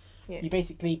plate. Yeah. You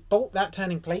basically bolt that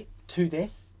turning plate to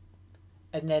this,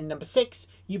 and then number 6,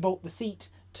 you bolt the seat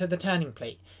to the turning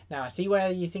plate. Now I see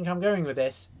where you think I'm going with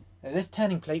this. Now, this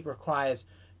turning plate requires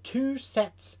 2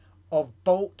 sets of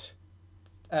bolt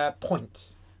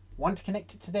points, one to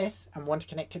connect it to this and one to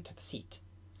connect it to the seat.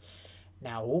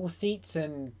 Now all seats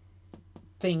and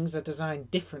things are designed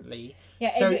differently.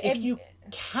 Yeah, so if you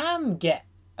can get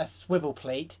a swivel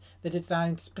plate that is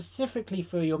designed specifically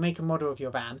for your make and model of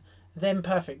your van, then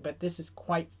perfect. But this is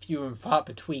quite few and far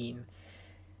between.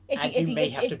 You may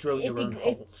have to drill your own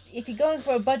holes. If you're going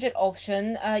for a budget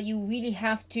option, you really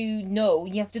have to know.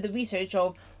 You have to do the research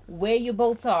of where your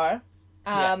bolts are,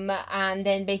 and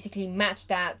then basically match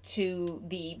that to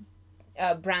the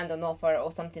brand on offer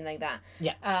or something like that.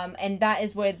 Yeah. And that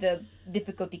is where the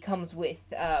difficulty comes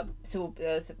with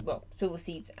swivel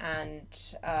seats and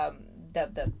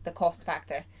the cost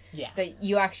factor. Yeah. That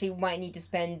you actually might need to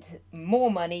spend more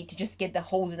money to just get the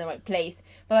holes in the right place.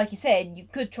 But like you said, you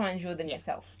could try and drill them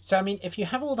yourself. So I mean, if you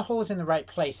have all the holes in the right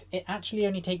place, it actually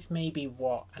only takes maybe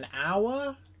an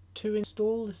hour to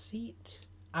install the seat,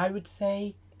 I would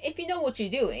say. If you know what you're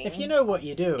doing. If you know what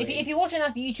you're doing. If you watch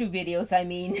enough YouTube videos, I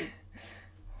mean.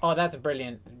 Oh, that's a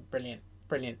brilliant.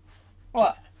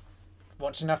 What?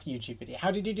 Watch enough YouTube video.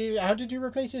 How did you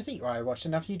replace your seat? Well, I watched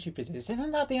enough YouTube videos.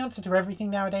 Isn't that the answer to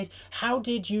everything nowadays? How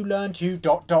did you learn to ...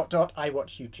 I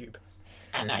watch YouTube.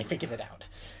 And I figured it out.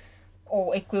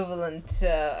 Or equivalent. It's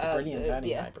a brilliant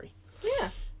learning library. Yeah.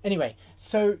 Anyway,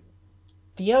 so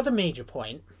the other major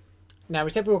point, now we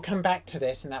said we will come back to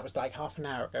this, and that was like half an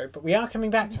hour ago, but we are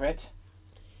coming back to it,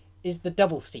 is the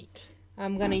double seat.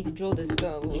 I'm going to need to draw this.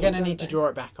 You're going to need to draw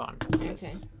it back on. So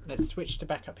okay. Let's switch to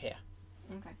back up here.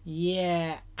 Okay.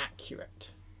 Yeah,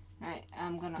 accurate. Right,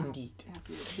 I'm going to Indeed. have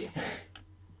to do it here.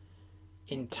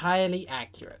 Entirely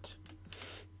accurate.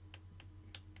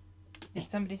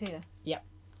 Did somebody say that? Yep.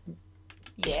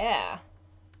 Yeah.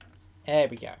 There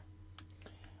we go.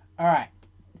 Alright.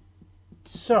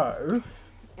 So.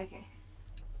 Okay.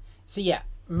 So yeah,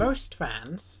 most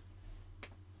vans.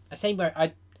 I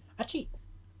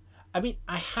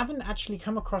haven't actually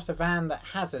come across a van that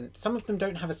hasn't. Some of them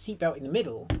don't have a seatbelt in the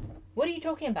middle. What are you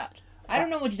talking about? I don't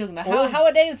know what you're talking about. How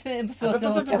are they supposed to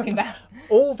know what you're talking about?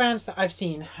 All vans that I've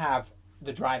seen have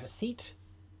the driver's seat,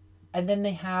 and then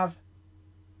they have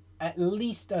at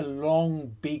least a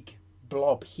long, big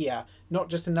blob here, not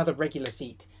just another regular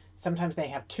seat. Sometimes they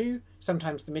have 2,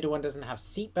 sometimes the middle one doesn't have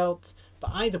seat belts,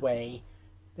 but either way,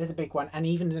 there's a big one, and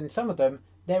even in some of them,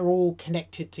 they're all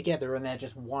connected together and they're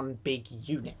just one big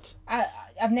unit.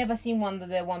 I've never seen one that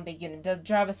they're one big unit. The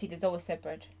driver's seat is always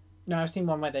separate. No, I've seen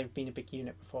one where they've been a big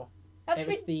unit before. That's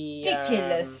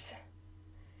ridiculous.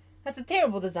 That's a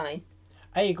terrible design.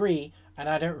 I agree, and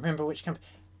I don't remember which company.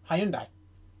 Hyundai.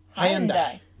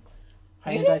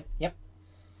 Really? Yep.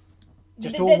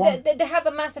 Just they have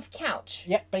a massive couch.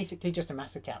 Yep, basically just a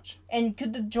massive couch. And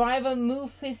could the driver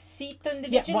move his seat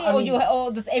individually,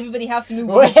 or does everybody have to move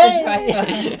with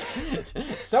the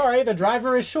driver? Sorry, the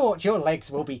driver is short. Your legs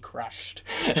will be crushed.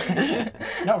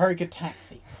 Not very good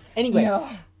taxi. Anyway, no.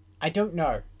 I don't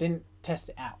know. Didn't test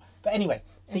it out. But anyway,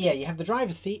 so yeah, you have the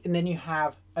driver's seat and then you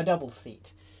have a double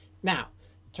seat. Now,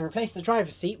 to replace the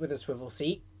driver's seat with a swivel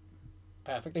seat,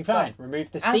 perfectly fine.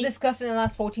 Remove the seat. As discussed in the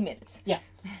last 40 minutes. Yeah,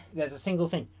 there's a single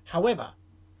thing. However,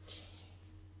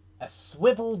 a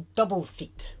swivel double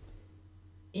seat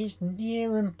is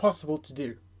near impossible to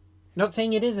do. Not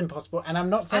saying it is impossible, and I'm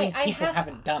not saying people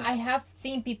haven't done it. I have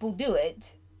seen people do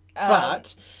it.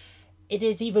 But it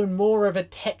is even more of a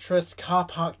Tetris car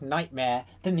park nightmare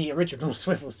than the original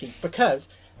swivel seat, because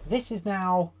this is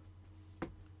now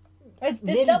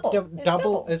nearly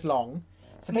double as long.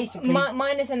 So basically,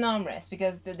 minus an armrest,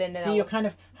 because then so you kind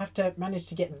of have to manage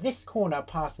to get this corner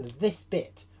past this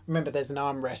bit. Remember, there's an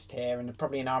armrest here and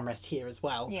probably an armrest here as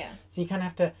well. Yeah. So you kind of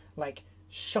have to like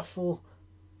shuffle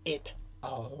it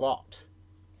a lot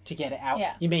to get it out.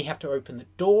 Yeah. You may have to open the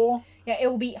door. Yeah, it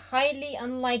will be highly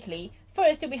unlikely.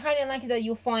 First, it will be highly unlikely that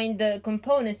you'll find the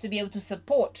components to be able to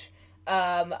support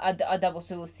a double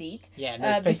swivel seat. Yeah,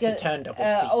 no space to turn double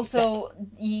seat. Also,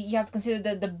 you have to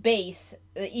consider the base.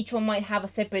 Each one might have a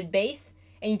separate base,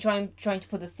 and you're trying to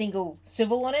put a single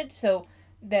swivel on it. So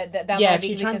that yeah, might if be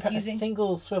you a bit try and put a confusing.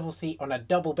 single swivel seat on a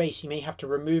double base, you may have to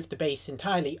remove the base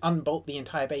entirely, unbolt the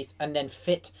entire base, and then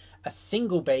fit a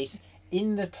single base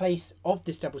in the place of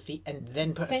this double seat, and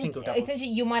then put a single double. Essentially,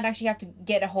 you might actually have to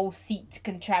get a whole seat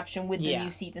contraption with the new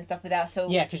seat and stuff like that. So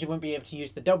yeah, because you won't be able to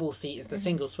use the double seat as the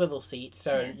single swivel seat,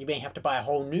 so Yeah. you may have to buy a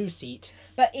whole new seat.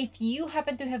 But if you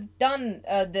happen to have done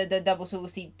the double swivel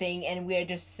seat thing, and we're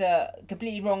just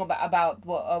completely wrong about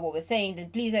what we're saying, then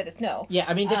please let us know. Yeah,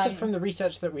 I mean, this is from the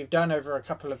research that we've done over a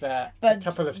couple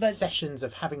of sessions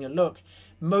of having a look.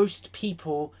 Most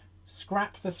people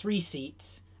scrap the 3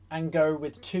 seats and go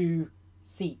with 2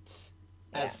 seats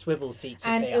as swivel seats.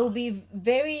 And it will be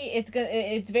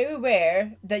it's very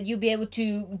rare that you'll be able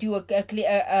to do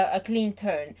a clean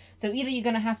turn. So either you're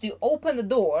gonna have to open the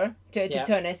door to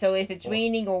turn it. So if it's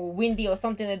raining or windy or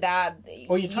something like that,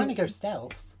 or you're trying to go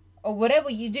stealth, or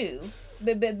whatever you do.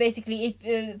 But basically,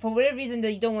 if for whatever reason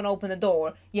that you don't want to open the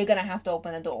door, you're gonna have to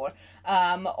open the door.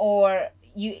 Or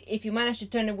if you manage to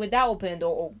turn it without opening the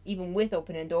door, or even with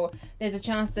opening the door, there's a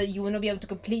chance that you will not be able to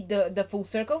complete the full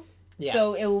circle. Yeah.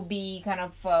 So it will be kind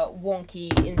of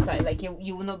wonky inside. Like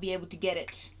you will not be able to get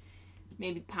it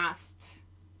maybe past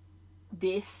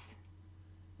this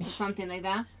or something like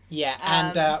that. Yeah,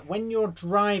 and when you're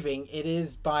driving, it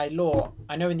is by law.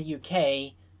 I know in the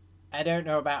UK, I don't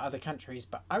know about other countries,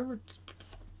 but I would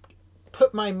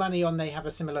put my money on they have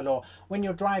a similar law. When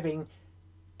you're driving,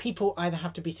 people either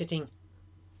have to be sitting,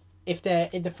 if they're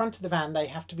in the front of the van, they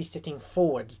have to be sitting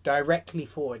forwards, directly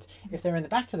forwards. If they're in the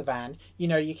back of the van, you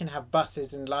know, you can have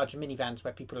buses and large minivans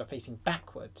where people are facing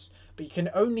backwards, but you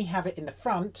can only have it in the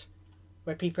front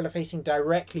where people are facing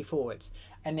directly forwards.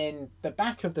 And in the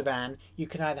back of the van, you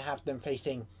can either have them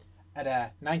facing at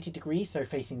a 90 degrees, so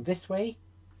facing this way,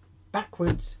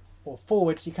 backwards, or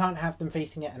forwards. You can't have them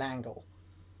facing at an angle.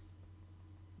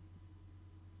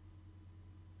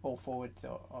 Or forwards,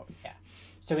 or yeah.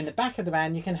 So in the back of the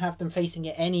van, you can have them facing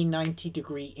at any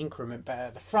 90-degree increment, but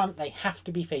at the front, they have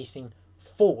to be facing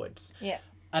forwards. Yeah.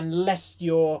 Unless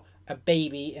you're a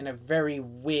baby in a very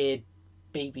weird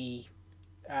baby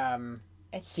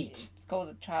seat. It's called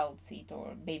a child seat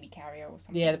or baby carrier or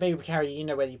something. Yeah, the baby carrier, you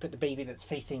know, where you put the baby that's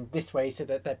facing this way so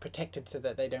that they're protected so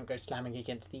that they don't go slamming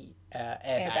against the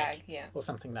airbag yeah. or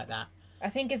something like that. I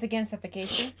think it's against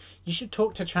suffocation. You should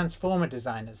talk to Transformer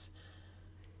designers.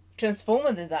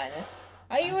 Transformer designers?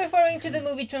 Are you referring to the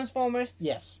movie Transformers?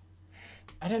 Yes.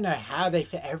 I don't know how they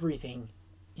fit everything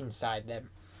inside them.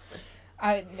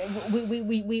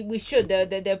 We should.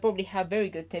 They probably have very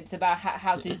good tips about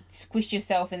how to squish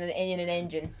yourself in an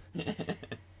engine. So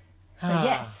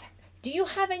yes. Do you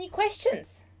have any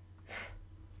questions?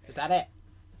 Is that it?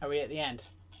 Are we at the end?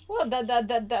 Well,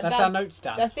 that's our notes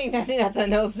done. I think that's our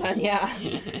notes done. Yeah.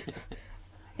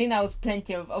 I think that was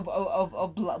plenty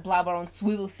of blabber on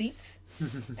swivel seats.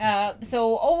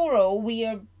 So overall, we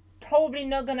are probably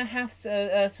not gonna have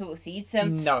swivel seats.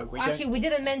 No, we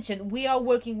didn't mention we are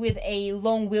working with a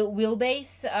long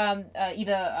wheelbase,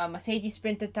 either a Mercedes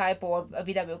Sprinter type or a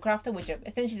VW Crafter, which are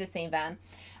essentially the same van.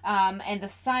 And the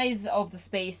size of the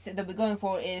space that we're going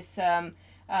for is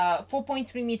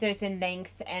 4.3 meters in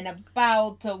length and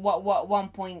about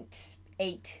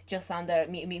 1.8 just under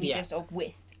meters of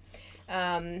width.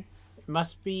 It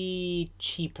must be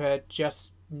cheaper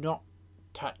just not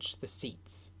touch the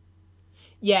seats.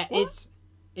 Yeah, What?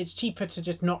 it's cheaper to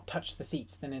just not touch the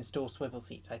seats than install swivel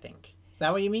seats, I think. Is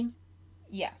that what you mean?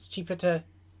 Yeah. It's cheaper to...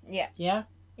 Yeah. Yeah?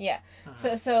 Yeah.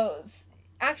 Uh-huh. So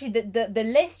actually the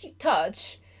less you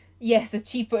touch, yes, the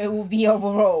cheaper it will be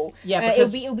overall. Yeah,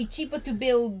 because... it'll be cheaper to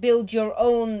build your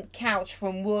own couch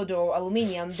from wood or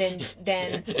aluminium than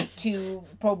to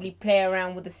probably play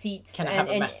around with the seats. Can I have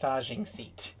a massaging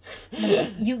seat?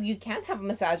 You can't have a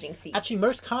massaging seat. Actually,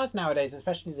 most cars nowadays,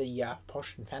 especially the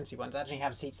posh and fancy ones, actually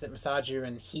have seats that massage you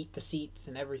and heat the seats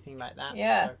and everything like that.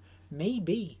 Yeah. So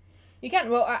maybe. You can.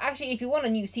 Well, actually, if you want a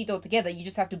new seat altogether, you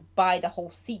just have to buy the whole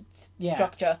seat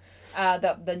structure,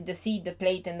 the seat, the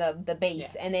plate, and the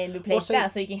base, and then replace Also,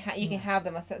 that. So you can have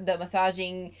the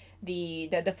massaging,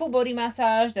 the full body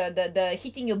massage, the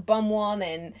heating your bum one,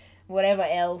 and whatever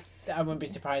else. I wouldn't be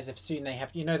surprised if soon they have,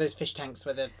 you know, those fish tanks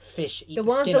where the fish eat the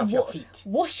ones skin that off your feet.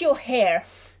 Wash your hair.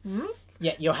 Hmm?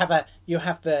 Yeah, you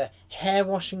have the hair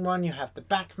washing one, you have the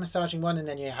back massaging one, and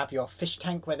then you have your fish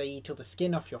tank where they eat all the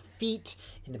skin off your feet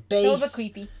in the base. Those are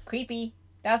creepy.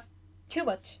 That's too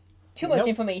much. Too much Nope.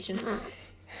 information.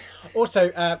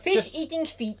 Also, Fish just eating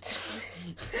feet.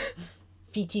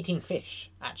 feet eating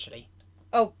fish, actually.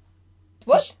 Oh,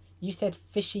 what? Fish. You said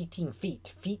fish eating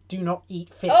feet. Feet do not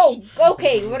eat fish. Oh,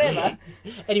 okay, whatever.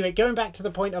 Anyway, going back to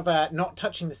the point of not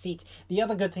touching the seats, the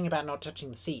other good thing about not touching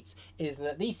the seats is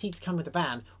that these seats come with a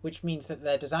van, which means that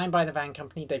they're designed by the van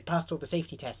company, they've passed all the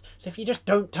safety tests, so if you just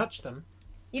don't touch them,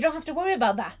 You don't have to worry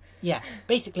about that. yeah,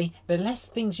 basically, the less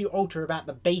things you alter about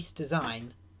the base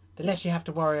design, the less you have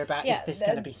to worry about Yeah, is this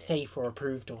going to be safe or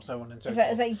approved or so on and so It's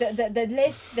forth. like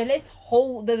the less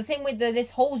hole, the same way the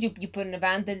less holes you put in the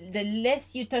van, the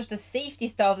less you touch the safety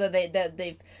stuff that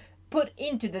they've put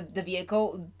into the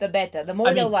vehicle, the better. The more I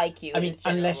mean- they'll like you. I mean, in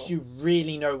general. unless you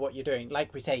really know what you're doing.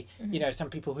 Like we say, you know, some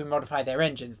people who modify their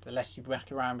engines, the less you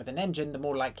whack around with an engine, the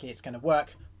more likely it's going to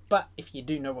work. But if you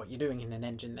do know what you're doing in an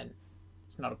engine, then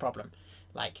it's not a problem.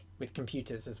 Like with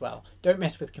computers as well. Don't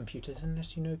mess with computers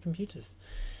unless you know computers.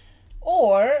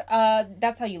 Or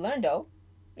that's how you learn, though.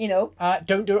 You know.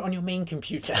 Don't do it on your main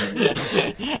computer.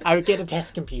 I would get a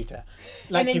test computer,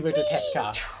 like then you would a test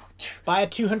car. Buy a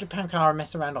 £200 car and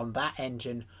mess around on that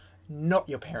engine, not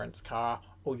your parents' car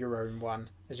or your own one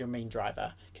as your main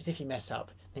driver. Because if you mess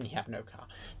up, then you have no car.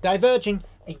 Diverging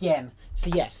again. So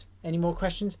yes, any more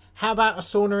questions? How about a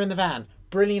sauna in the van?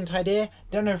 Brilliant idea.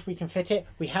 Don't know if we can fit it.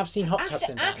 We have seen hot tubs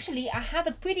in vans. Actually, I have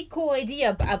a pretty cool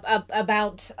idea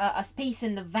about a space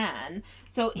in the van.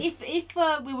 So if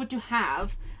we were to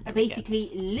have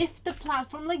basically lift the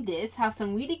platform like this, have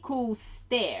some really cool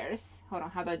stairs. Hold on,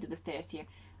 how do I do the stairs here?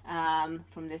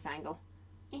 From this angle.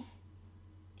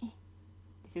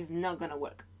 This is not gonna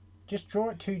work. Just draw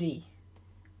it 2D.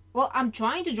 Well, I'm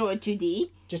trying to draw it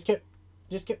 2D, Just go.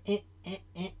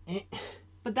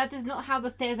 but that is not how the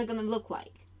stairs are gonna look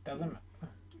like. Doesn't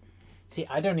matter. See,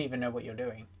 I don't even know what you're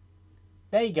doing.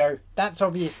 There you go. That's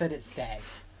obvious that it's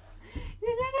stairs. It's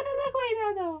not gonna look like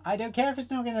that though. I don't care if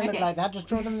it's not going to look Okay. like that. Just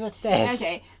draw them as stairs.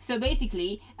 Okay, so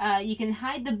basically, you can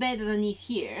hide the bed underneath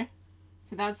here.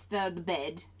 So that's the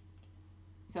bed.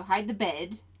 So hide the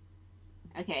bed.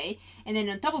 Okay, and then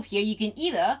on top of here, you can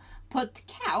either put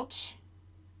couch.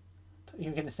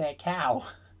 You're going to say a cow.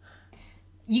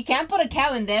 You can put a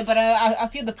cow in there, but I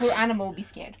feel the poor animal will be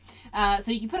scared.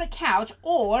 So you can put a couch,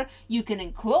 or you can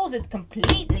enclose it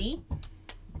completely.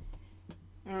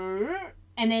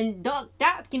 And then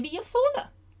that can be your sauna.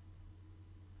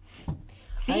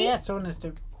 See? Oh, yeah, saunas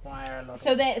do require a lot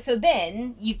So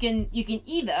then you can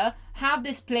either have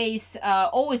this place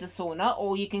always a sauna,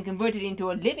 or you can convert it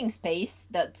into a living space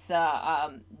that's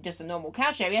just a normal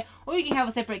couch area, or you can have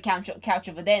a separate couch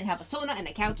over there and have a sauna and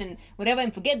a couch and whatever,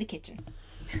 and forget the kitchen.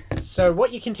 So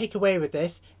what you can take away with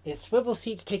this is swivel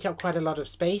seats take up quite a lot of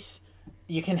space.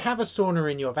 You can have a sauna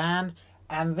in your van,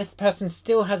 and this person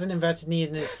still has an inverted knee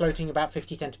and is floating about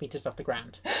 50 centimetres off the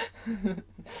ground.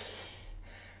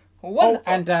 Wonderful.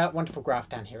 Oh, and wonderful graph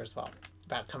down here as well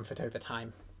about comfort over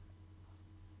time.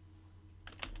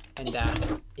 And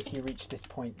if you reach this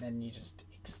point, then you just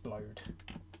explode.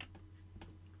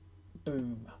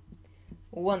 Boom.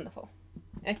 Wonderful.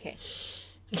 Okay.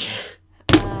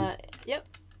 Yep.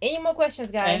 Any more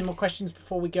questions, guys? Any more questions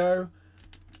before we go?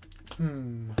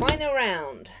 Final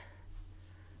round.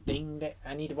 Ding, ding.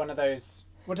 I need one of those.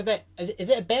 What are they? Is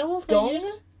it a bell they Gong?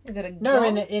 use? Is it a No,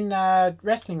 gong? in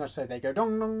wrestling or so they go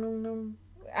dong dong dong dong.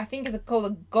 I think it's called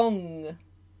a gong.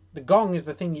 The gong is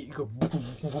the thing that you go.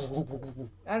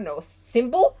 I don't know.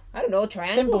 Symbol? I don't know.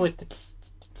 Triangle? Symbol is the.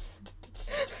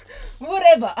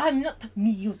 Whatever. I'm not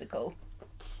musical.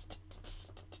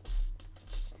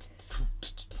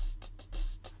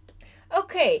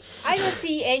 Okay, I don't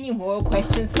see any more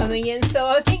questions coming in, so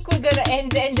I think we're gonna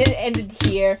end it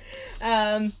here.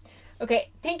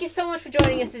 Okay, thank you so much for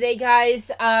joining us today,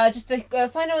 guys. Just a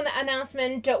final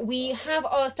announcement: we have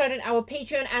started our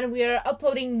Patreon, and we are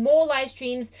uploading more live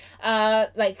streams,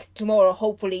 like tomorrow,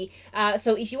 hopefully.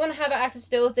 So if you want to have access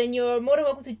to those, then you're more than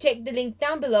welcome to check the link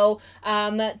down below.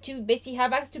 To basically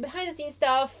have access to behind-the-scenes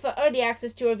stuff, early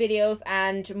access to our videos,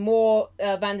 and more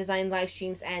van design live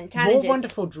streams and challenges. More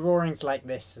wonderful drawings like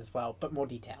this as well, but more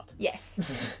detailed. Yes.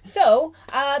 So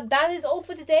that is all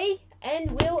for today,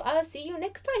 and we'll see you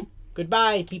next time.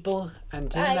 Goodbye, people.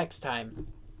 Until Bye. next time.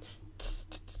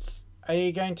 Are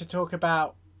you going to talk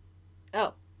about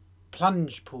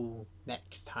plunge pool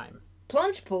next time?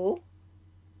 Plunge pool?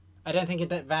 I don't think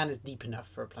that van is deep enough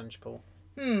for a plunge pool.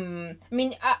 I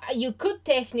mean, you could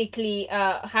technically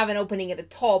have an opening at the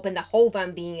top and the whole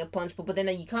van being a plunge pool, but then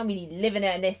you can't really live in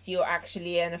it unless you're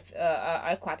actually an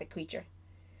aquatic creature.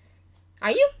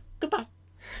 Are you? Goodbye.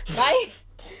 Bye.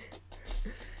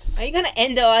 Are you gonna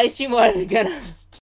end the live stream or are we gonna...